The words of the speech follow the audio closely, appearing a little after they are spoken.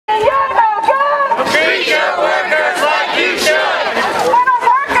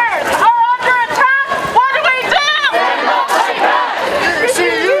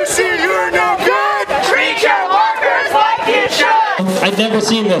never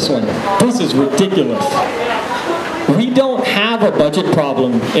seen this one. This is ridiculous. We don't have a budget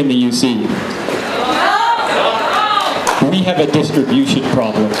problem in the UC. We have a distribution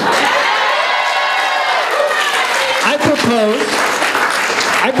problem.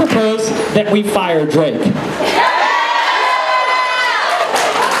 I propose that we fire Drake.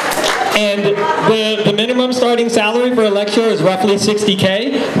 And the minimum starting salary for a lecturer is roughly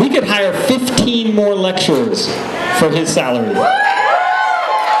 $60K. We could hire 15 more lecturers for his salary.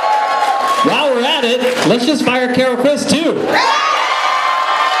 While we're at it, let's just fire Carol Chris too.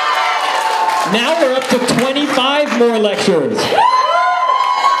 Now we're up to 25 more lecturers.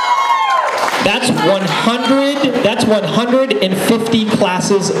 That's 150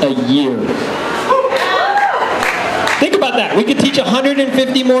 classes a year. Think about that. We could teach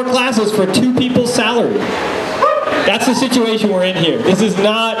 150 more classes for 2 people's salary. That's the situation we're in here. This is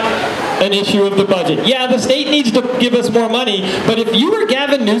not an issue of the budget. Yeah, the state needs to give us more money, but if you were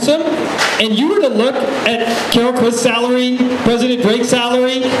Gavin Newsom and you were to look at Carol Quist's salary, President Drake's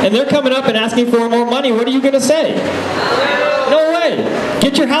salary, and they're coming up and asking for more money, what are you going to say? No way.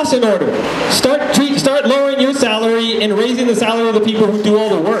 Get your house in order. Start lowering your salary and raising the salary of the people who do all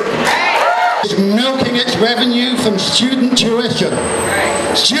the work. It's milking its revenue from student tuition.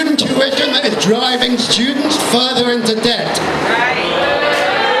 Student tuition that is driving students further into debt.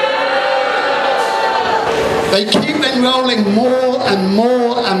 They keep enrolling more and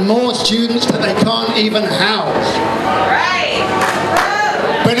more and more students that they can't even house.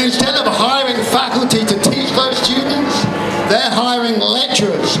 But instead of hiring faculty to teach those students, they're hiring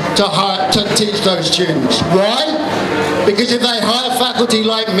lecturers to teach those students. Why? Because if they hire faculty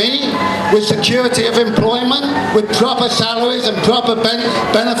like me, with security of employment, with proper salaries and proper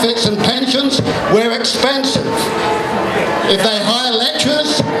benefits and pensions, we're expensive. If they hire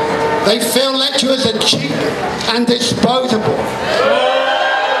lecturers, they feel lecturers are cheap and disposable.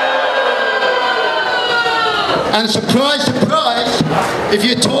 And surprise, surprise, if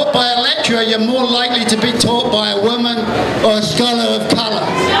you're taught by a lecturer, you're more likely to be taught by a woman or a scholar of colour.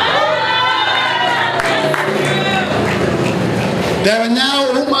 There are now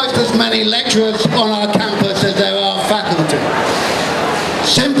almost as many lecturers on our campus as there are faculty.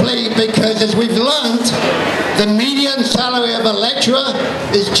 Simply because, as we've learned, the median salary of a lecturer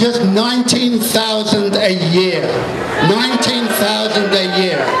is just $19,000 a year. $19,000 a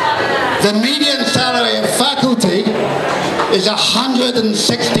year. The median salary of faculty is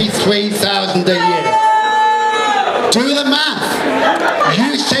 $163,000 a year. Do the math.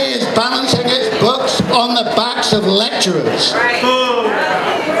 UC is balancing its books on the backs of lecturers.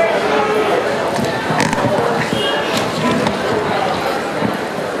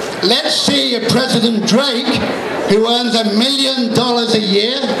 Let's see if President Drake, who earns $1 million a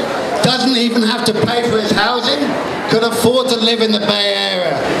year, doesn't even have to pay for his housing, could afford to live in the Bay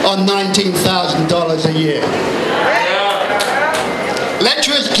Area on $19,000 a year.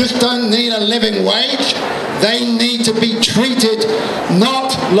 Lecturers just don't need a living wage. They need to be treated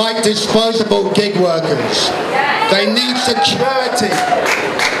not like disposable gig workers. They need security.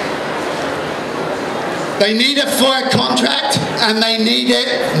 They need a fair contract, and they need it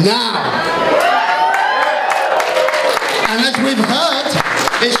now. And as we've heard,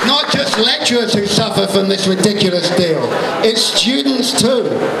 it's not just lecturers who suffer from this ridiculous deal. It's students too.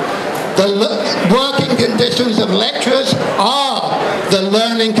 The working conditions of lecturers are the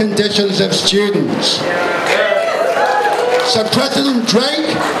learning conditions of students. So President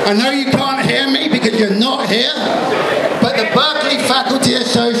Drake, I know you can't hear me because you're not here, but the Berkeley Faculty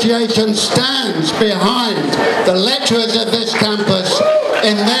Association stands behind the lecturers of this campus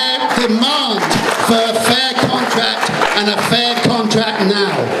in their demand for a fair contract, and a fair contract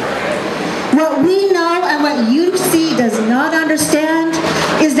now. What we know and what UC does not understand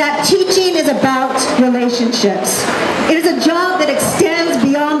is that teaching is about relationships. It is a job that extends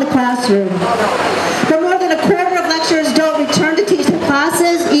beyond the classroom. But more than a quarter of lecturers don't return to teach their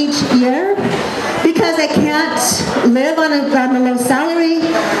classes each year because they can't live on a low salary,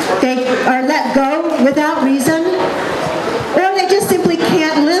 they are let go without reason, or they just simply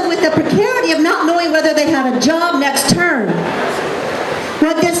can't live with the precarity of not knowing whether they have a job next term.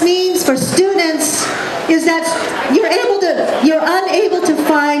 What this means for students is that you're unable to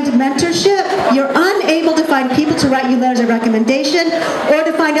find mentorship, you're unable to find people to write you letters of recommendation, or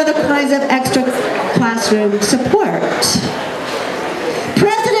to find other kinds of extra classroom support.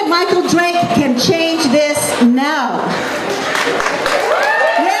 President Michael Drake can change this now.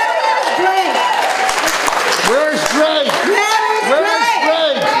 Where is Drake? Where's Drake? Where is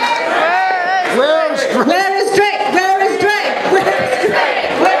Drake? Where is Drake? Where is Drake? Where is Drake? Where is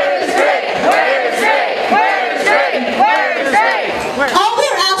Drake? Where is Drake? Where is Drake? Where is Drake? Where is Drake? All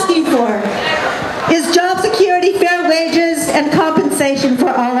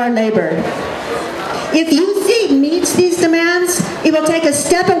labor. If UC meets these demands, it will take a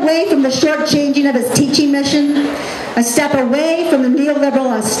step away from the shortchanging of its teaching mission, a step away from the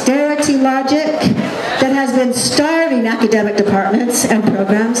neoliberal austerity logic that has been starving academic departments and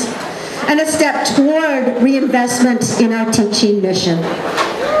programs, and a step toward reinvestment in our teaching mission.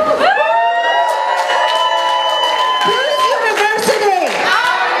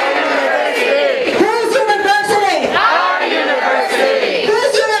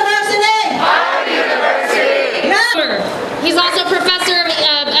 He's also a professor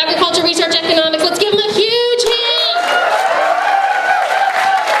of agriculture research economics. Let's give him a huge hand.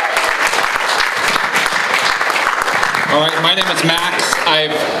 All right, my name is Max.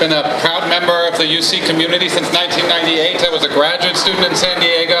 I've been a proud member of the UC community since 1998. I was a graduate student in San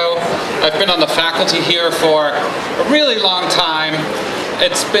Diego. I've been on the faculty here for a really long time.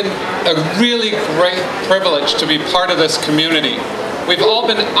 It's been a really great privilege to be part of this community. We've all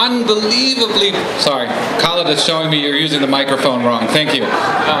been unbelievably... Sorry, Khaled is showing me you're using the microphone wrong. Thank you.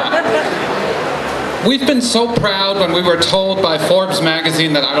 We've been so proud when we were told by Forbes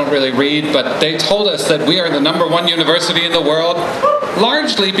magazine, that I don't really read, but they told us that we are the #1 university in the world,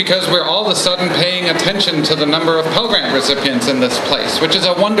 largely because we're all of a sudden paying attention to the number of Pell Grant recipients in this place, which is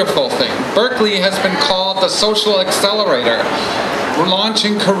a wonderful thing. Berkeley has been called the social accelerator. We're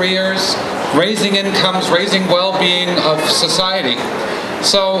launching careers, raising incomes, raising well-being of society.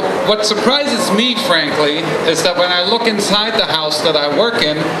 So what surprises me, frankly, is that when I look inside the house that I work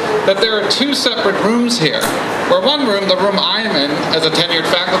in, that there are 2 separate rooms here. Where one room, the room I'm in, as a tenured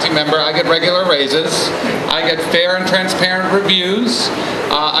faculty member, I get regular raises, I get fair and transparent reviews,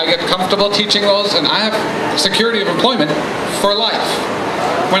 I get comfortable teaching roles, and I have security of employment for life.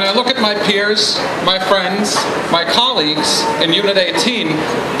 When I look at my peers, my friends, my colleagues in Unit 18,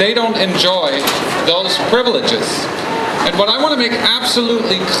 they don't enjoy those privileges. And what I want to make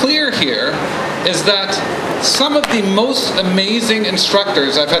absolutely clear here is that some of the most amazing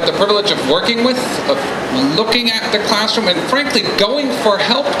instructors I've had the privilege of working with, of looking at the classroom, and frankly going for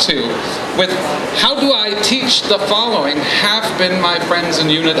help to, with how do I teach the following, have been my friends in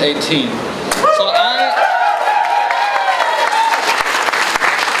Unit 18. So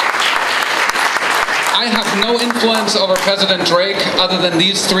I have no influence over President Drake other than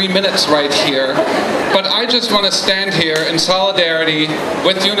these 3 minutes right here, but I just want to stand here in solidarity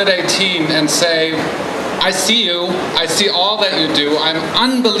with Unit 18 and say, I see you, I see all that you do. I'm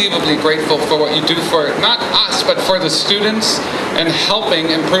unbelievably grateful for what you do for not us, but for the students, and helping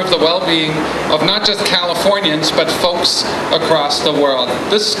improve the well-being of not just Californians, but folks across the world.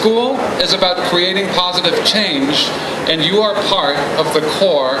 This school is about creating positive change, and you are part of the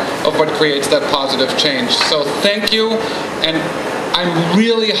core of what creates that positive change. So thank you, and I'm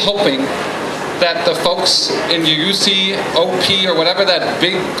really hoping that the folks in UC-OP, or whatever that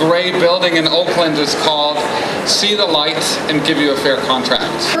big gray building in Oakland is called, see the light and give you a fair contract.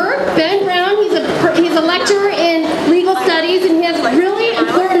 Ben Brown, he's a lecturer in legal studies, and he has a really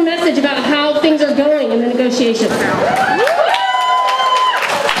important message about how things are going in the negotiations.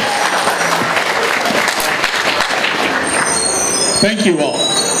 Thank you all.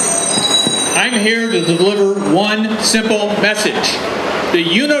 I'm here to deliver one simple message. The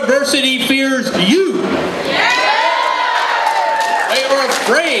university fears you. They are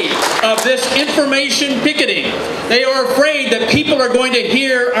afraid of this information picketing. They are afraid that people are going to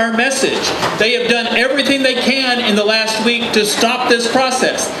hear our message. They have done everything they can in the last week to stop this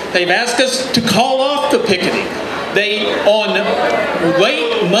process. They've asked us to call off the picketing. On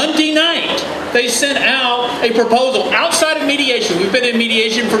late Monday night, they sent out a proposal outside of mediation. We've been in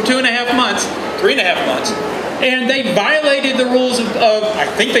mediation for 2.5 months, 3.5 months. And they violated the rules of, I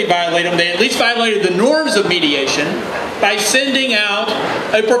think they violated them, they at least violated the norms of mediation by sending out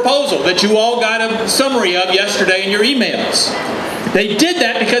a proposal that you all got a summary of yesterday in your emails. They did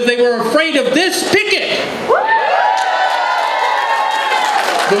that because they were afraid of this picket.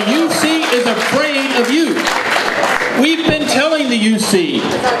 The UC is afraid of you. We've been telling the UC,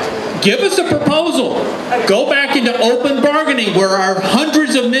 give us a proposal. Go back into open bargaining where our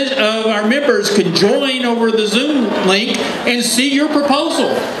hundreds of our members can join over the Zoom link and see your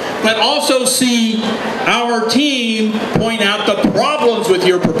proposal. But also see our team point out the problems with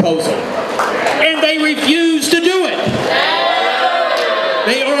your proposal. And they refuse to do it.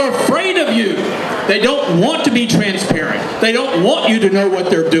 They are afraid of you. They don't want to be transparent. They don't want you to know what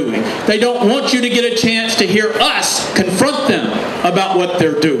they're doing. They don't want you to get a chance to hear us confront them about what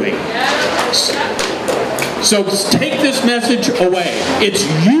they're doing. So take this message away. It's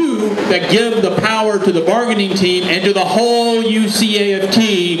you that give the power to the bargaining team and to the whole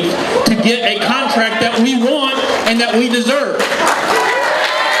UC-AFT to get a contract that we want and that we deserve.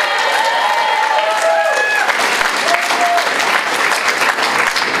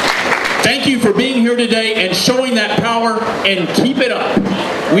 Thank you for being here today and showing that power, and keep it up.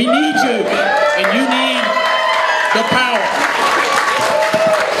 We need you, and you need the power.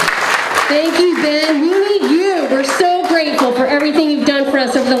 Thank you, Ben. We need you. We're so grateful for everything you've done for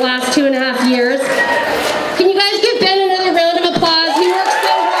us over the last 2.5 years. Can you guys give Ben another round of applause? He works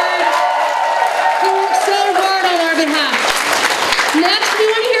so hard. He works so hard on our behalf. Next, we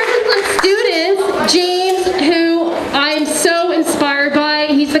want to hear from some students. James, who I'm so inspired by.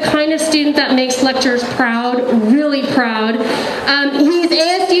 He's the kind of student that makes lecturers proud, really proud. He's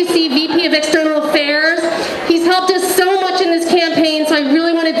ASUC VP of External Affairs. He's helped us so much in this campaign, so I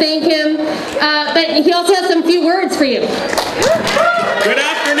really want to thank him. But he also has some few words for you. Good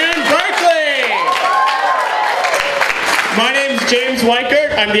afternoon, Berkeley! My name is James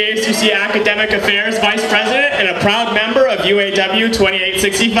Weichert. I'm the ASUC Academic Affairs Vice President and a proud member of UAW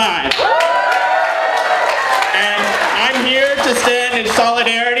 2865. And I'm here to stand in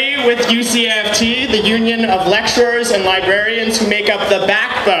solidarity with UC-AFT, the union of lecturers and librarians who make up the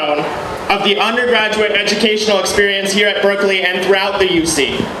backbone of the undergraduate educational experience here at Berkeley and throughout the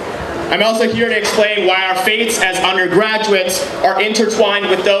UC. I'm also here to explain why our fates as undergraduates are intertwined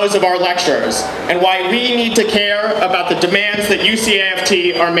with those of our lecturers, and why we need to care about the demands that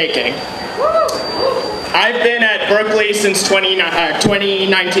UC-AFT are making. I've been at Berkeley since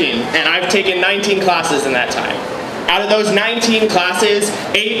 2019, and I've taken 19 classes in that time. Out of those 19 classes,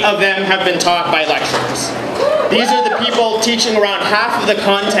 8 of them have been taught by lecturers. These are the people teaching around half of the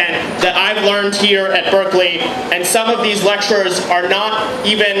content that I've learned here at Berkeley, and some of these lecturers are not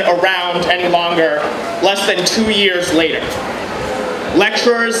even around any longer, less than 2 years later.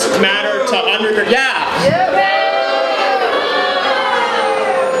 Lecturers matter to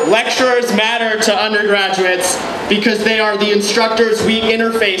Lecturers matter to undergraduates because they are the instructors we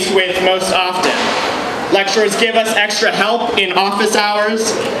interface with most often. Lecturers give us extra help in office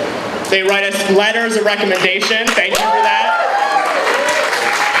hours. They write us letters of recommendation, thank you for that.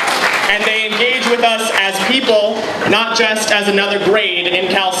 And they engage with us as people, not just as another grade in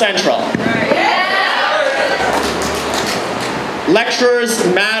Cal Central. Lecturers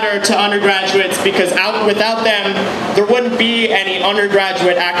matter to undergraduates because without them, there wouldn't be any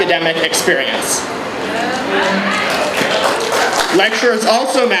undergraduate academic experience. Lecturers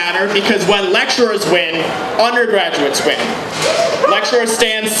also matter because when lecturers win, undergraduates win. Lecturers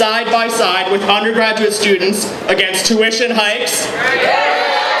stand side by side with undergraduate students against tuition hikes.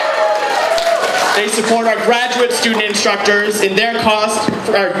 They support our graduate student instructors in their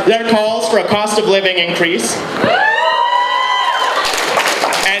calls for a cost of living increase.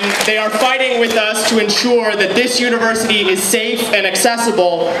 And they are fighting with us to ensure that this university is safe and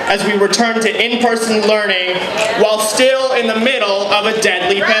accessible as we return to in-person learning while still in the middle of a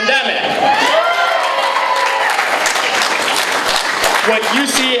deadly pandemic. What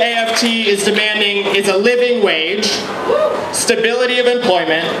UC-AFT is demanding is a living wage, stability of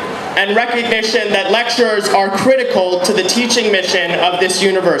employment, and recognition that lecturers are critical to the teaching mission of this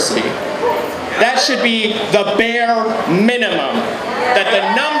university. That should be the bare minimum that the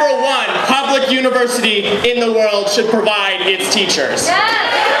 #1 public university in the world should provide its teachers.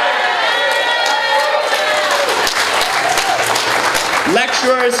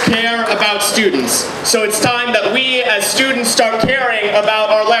 Lecturers care about students, so it's time that we as students start caring about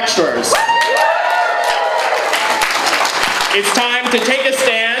our lecturers. It's time to take a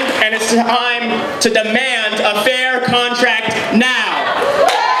stand, and it's time to demand a fair contract now.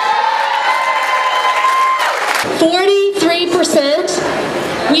 43%.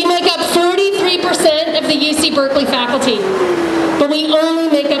 We make up 43% of the UC Berkeley faculty, but we only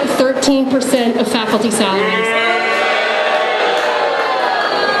make up 13% of faculty salaries.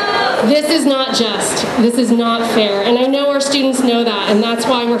 This is not just. This is not fair, and I know our students know that, and that's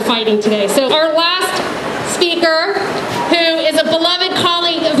why we're fighting today. So our last speaker, who is a beloved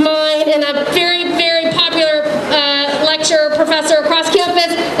colleague of mine and a very, very popular lecturer, professor across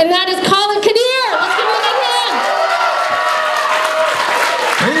campus, and that is Colin Kadir. Let's give him a big hand.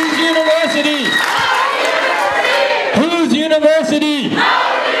 Whose university? Whose university?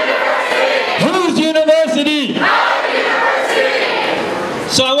 Whose university?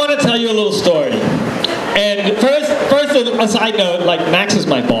 So I want to tell you a little story. And first a side note, like Max is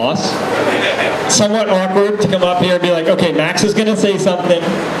my boss. Somewhat awkward to come up here and be like, okay, Max is going to say something,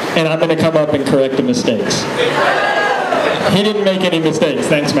 and I'm going to come up and correct the mistakes. He didn't make any mistakes.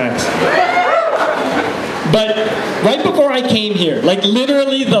 Thanks, Max. But right before I came here, like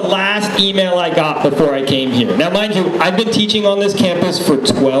literally the last email I got before I came here. Now, mind you, I've been teaching on this campus for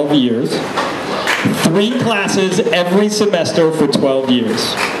 12 years. 3 classes every semester for 12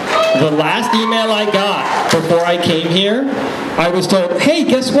 years. The last email I got before I came here, I was told, hey,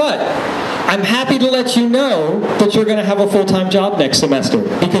 guess what? I'm happy to let you know that you're going to have a full-time job next semester,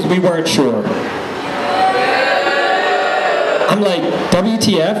 because we weren't sure. I'm like,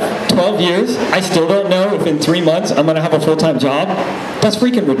 WTF, 12 years, I still don't know if in 3 months I'm going to have a full-time job? That's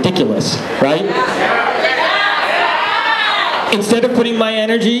freaking ridiculous, right? Instead of putting my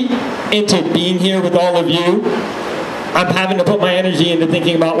energy into being here with all of you, I'm having to put my energy into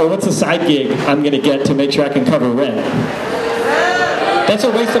thinking about, well, what's a side gig I'm going to get to make sure I can cover rent? That's a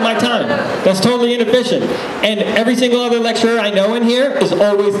waste of my time. That's totally inefficient. And every single other lecturer I know in here is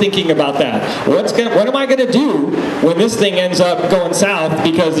always thinking about that. What am I going to do when this thing ends up going south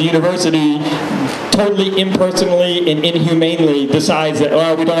because the university totally impersonally and inhumanely decides that,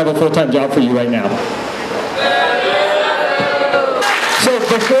 oh, we don't have a full-time job for you right now? So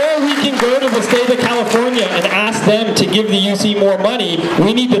before we can go to the state of California and ask them to give the UC more money,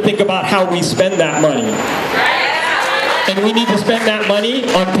 we need to think about how we spend that money. And we need to spend that money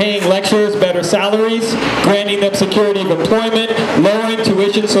on paying lecturers better salaries, granting them security of employment, lowering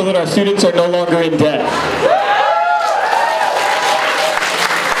tuition so that our students are no longer in debt.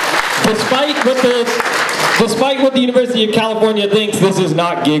 Despite what the University of California thinks, this is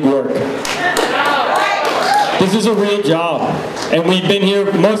not gig work. This is a real job. And we've been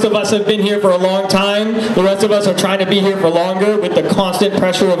here, most of us have been here for a long time. The rest of us are trying to be here for longer with the constant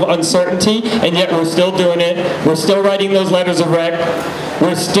pressure of uncertainty, and yet we're still doing it. We're still writing those letters of rec.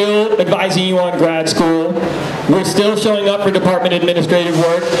 We're still advising you on grad school. We're still showing up for department administrative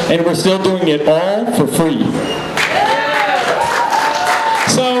work, and we're still doing it all for free.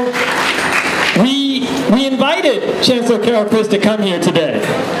 So, we invited Chancellor Carol Chris to come here today,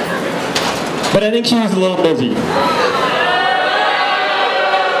 but I think she was a little busy.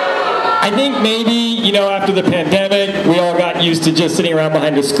 I think maybe, you know, after the pandemic, we all got used to just sitting around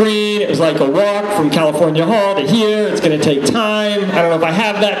behind a screen. It was like a walk from California Hall to here. It's going to take time. I don't know if I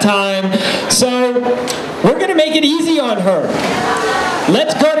have that time. So we're going to make it easy on her.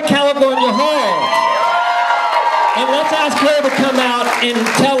 Let's go to California Hall. And let's ask her to come out and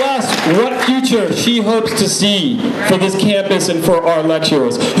tell us what future she hopes to see for this campus and for our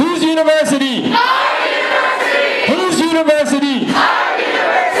lecturers. Whose university? Our university! Whose university? Our